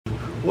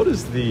What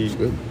is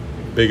the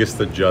biggest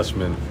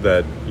adjustment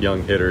that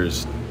young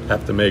hitters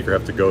have to make or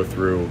have to go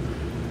through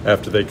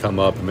after they come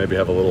up and maybe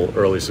have a little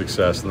early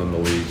success and then the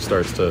league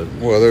starts to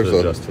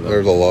adjust to them?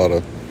 There's a lot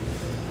of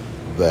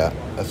that.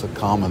 That's a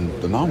common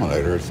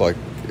denominator. It's like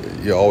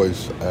you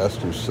always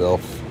ask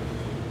yourself,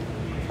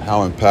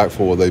 how impactful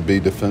will they be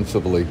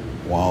defensively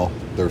while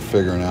they're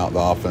figuring out the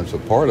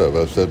offensive part of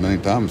it? I've said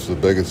many times, it's the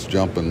biggest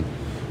jump in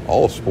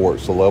all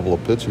sports, the level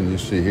of pitching you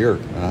see here.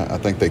 And I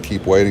think they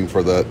keep waiting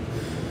for that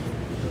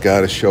guy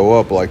to show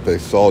up like they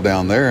saw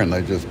down there, and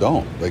they just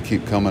don't. They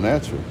keep coming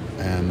at you,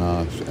 and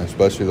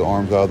especially the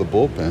arms out of the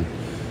bullpen.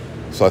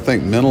 So I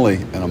think mentally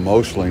and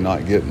emotionally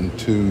not getting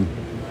too,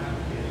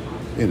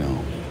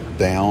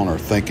 down or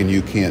thinking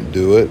you can't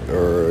do it,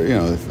 or,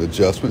 the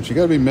adjustments. You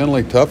got to be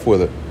mentally tough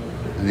with it,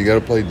 and you got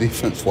to play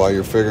defense while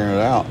you're figuring it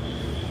out.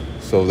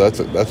 So that's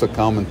a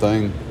common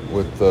thing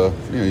with,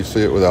 you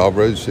see it with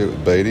Alvarez, you see it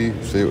with Beatty,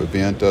 you see it with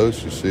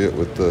Vientos, you see it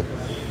with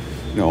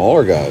all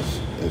our guys.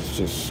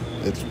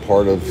 It's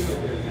part of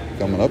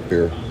coming up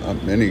here.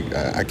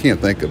 I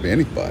can't think of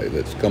anybody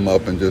that's come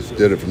up and just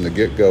did it from the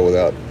get-go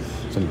without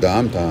some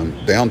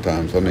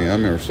downtimes. I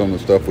remember some of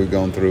the stuff we've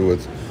gone through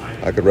with,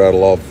 I could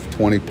rattle off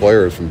 20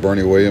 players from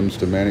Bernie Williams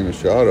to Manny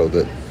Machado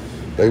that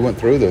they went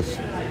through this.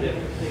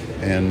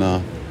 And,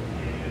 the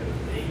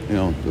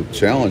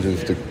challenge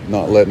is to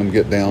not letting them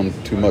get down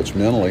too much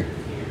mentally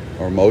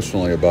or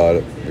emotionally about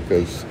it,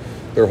 because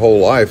their whole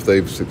life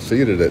they've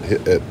succeeded at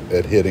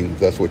hitting.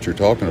 That's what you're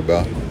talking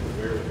about.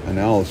 And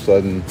now all of a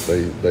sudden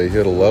they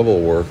hit a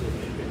level where,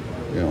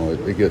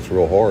 it gets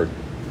real hard.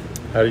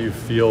 How do you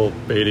feel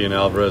Beatty and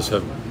Alvarez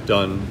have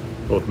done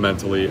both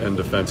mentally and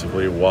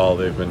defensively while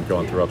they've been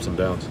going through ups and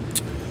downs?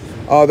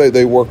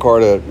 They work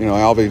hard at,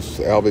 Alvy's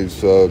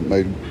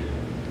made,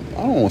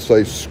 I don't want to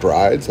say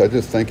strides. I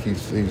just think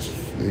he's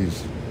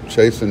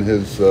chasing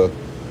his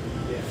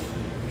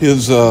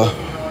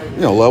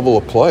level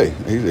of play.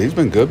 He's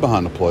been good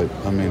behind the plate.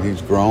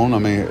 He's grown.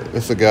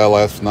 It's a guy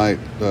last night,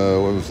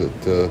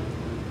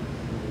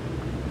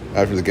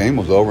 after the game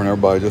was over and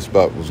everybody just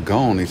about was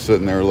gone, he's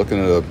sitting there looking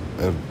at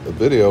a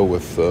video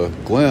with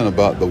Glenn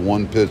about the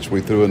one pitch we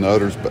threw in the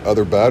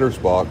other batter's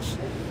box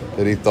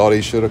that he thought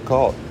he should have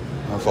caught.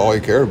 That's all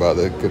he cared about.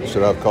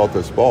 Should I have caught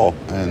this ball,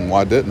 and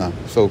why didn't I?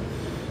 So,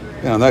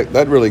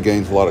 that really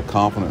gains a lot of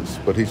confidence.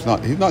 But he's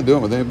not doing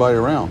it with anybody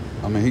around.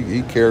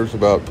 He cares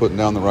about putting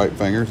down the right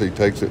fingers. He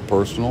takes it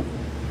personal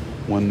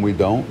when we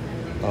don't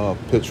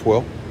pitch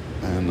well,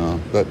 and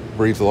that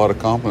breeds a lot of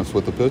confidence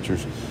with the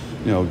pitchers.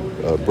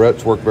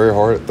 Brett's worked very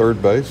hard at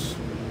third base.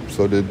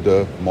 So did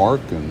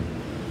Mark, and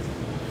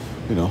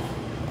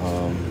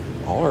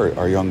all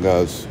our young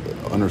guys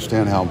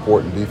understand how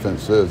important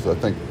defense is. I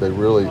think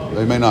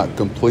they may not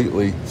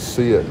completely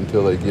see it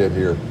until they get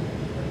here,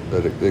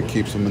 that it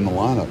keeps them in the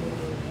lineup.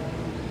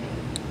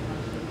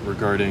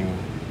 Regarding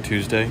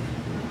Tuesday,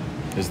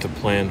 is the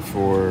plan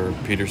for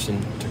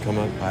Peterson to come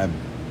up?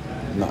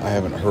 I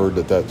haven't heard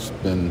that's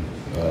been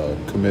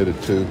committed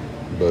to,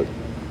 but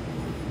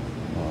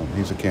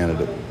he's a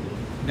candidate.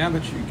 Now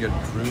that you get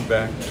Drew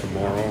back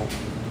tomorrow,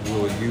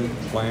 will you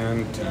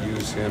plan to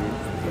use him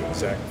in the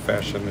exact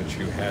fashion that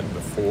you had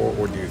before,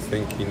 or do you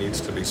think he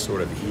needs to be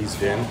sort of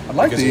eased in? I'd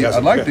like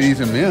to ease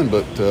him in,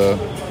 but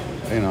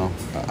I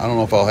don't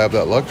know if I'll have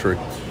that luxury.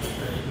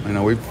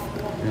 We've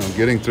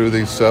getting through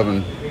these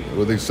seven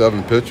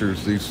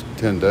pitchers, these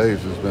 10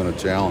 days has been a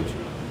challenge.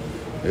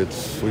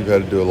 We've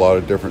had to do a lot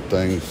of different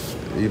things,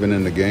 even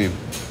in the game,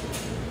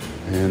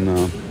 and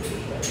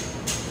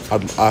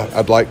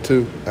I'd like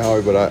to,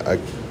 Howie, but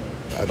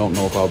I don't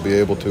know if I'll be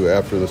able to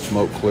after the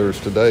smoke clears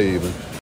today even.